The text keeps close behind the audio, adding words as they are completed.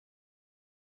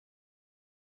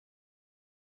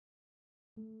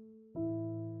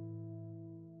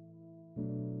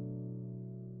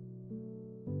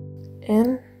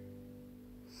In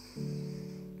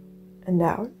and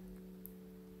out.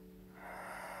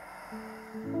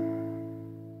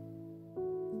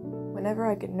 Whenever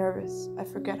I get nervous, I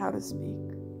forget how to speak.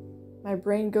 My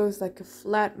brain goes like a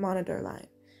flat monitor line,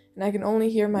 and I can only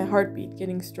hear my heartbeat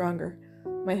getting stronger.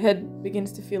 My head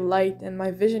begins to feel light and my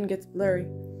vision gets blurry.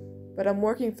 But I'm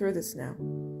working through this now.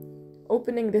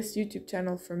 Opening this YouTube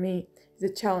channel for me is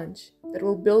a challenge that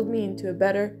will build me into a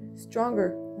better,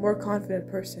 stronger, more confident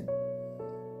person.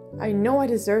 I know I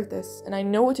deserve this, and I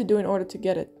know what to do in order to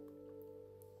get it.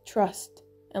 Trust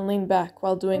and lean back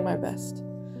while doing my best.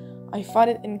 I find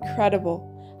it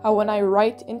incredible how when I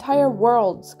write, entire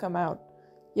worlds come out.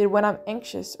 Yet when I'm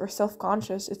anxious or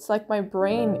self-conscious, it's like my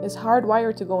brain is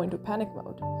hardwired to go into panic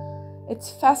mode. It's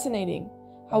fascinating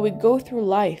how we go through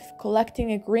life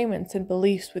collecting agreements and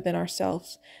beliefs within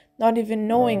ourselves, not even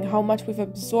knowing how much we've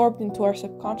absorbed into our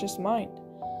subconscious mind.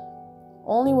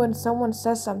 Only when someone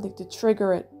says something to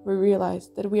trigger it, we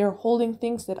realize that we are holding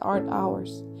things that aren't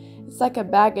ours. It's like a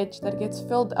baggage that gets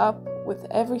filled up with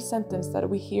every sentence that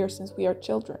we hear since we are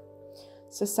children.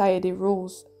 Society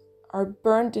rules are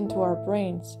burned into our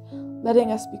brains,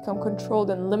 letting us become controlled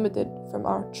and limited from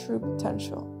our true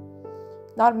potential.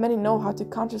 Not many know how to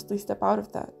consciously step out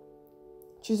of that.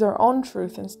 Choose our own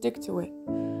truth and stick to it.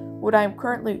 What I am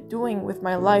currently doing with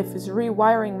my life is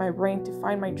rewiring my brain to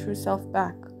find my true self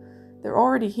back. They're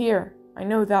already here, I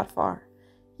know that far.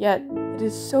 Yet, it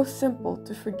is so simple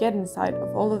to forget inside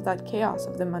of all of that chaos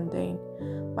of the mundane.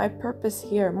 My purpose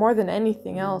here, more than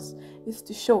anything else, is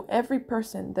to show every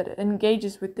person that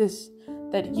engages with this,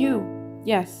 that you,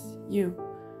 yes, you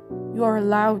are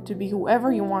allowed to be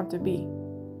whoever you want to be,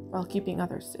 while keeping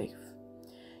others safe.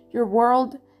 Your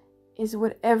world is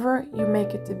whatever you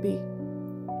make it to be.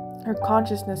 Our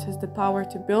consciousness has the power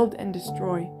to build and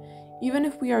destroy, even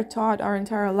if we are taught our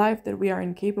entire life that we are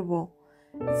incapable.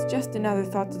 It's just another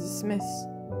thought to dismiss,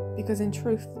 because in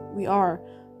truth, we are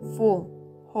full,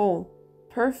 whole,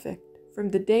 perfect from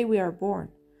the day we are born.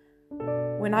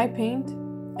 When I paint,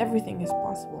 everything is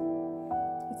possible.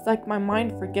 It's like my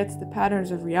mind forgets the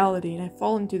patterns of reality and I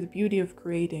fall into the beauty of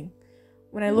creating.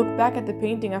 When I look back at the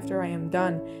painting after I am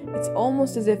done, it's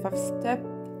almost as if I've stepped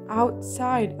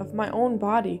outside of my own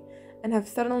body and have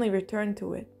suddenly returned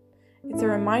to it. It's a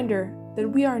reminder that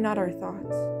we are not our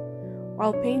thoughts.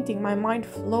 While painting, my mind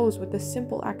flows with the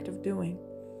simple act of doing.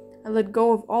 I let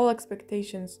go of all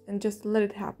expectations and just let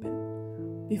it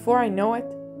happen. Before I know it,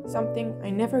 something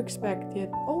I never expect yet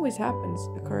always happens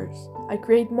occurs. I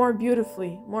create more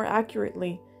beautifully, more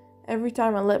accurately, every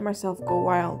time I let myself go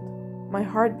wild. My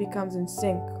heart becomes in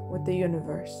sync with the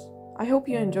universe. I hope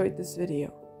you enjoyed this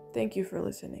video. Thank you for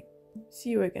listening.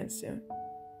 See you again soon.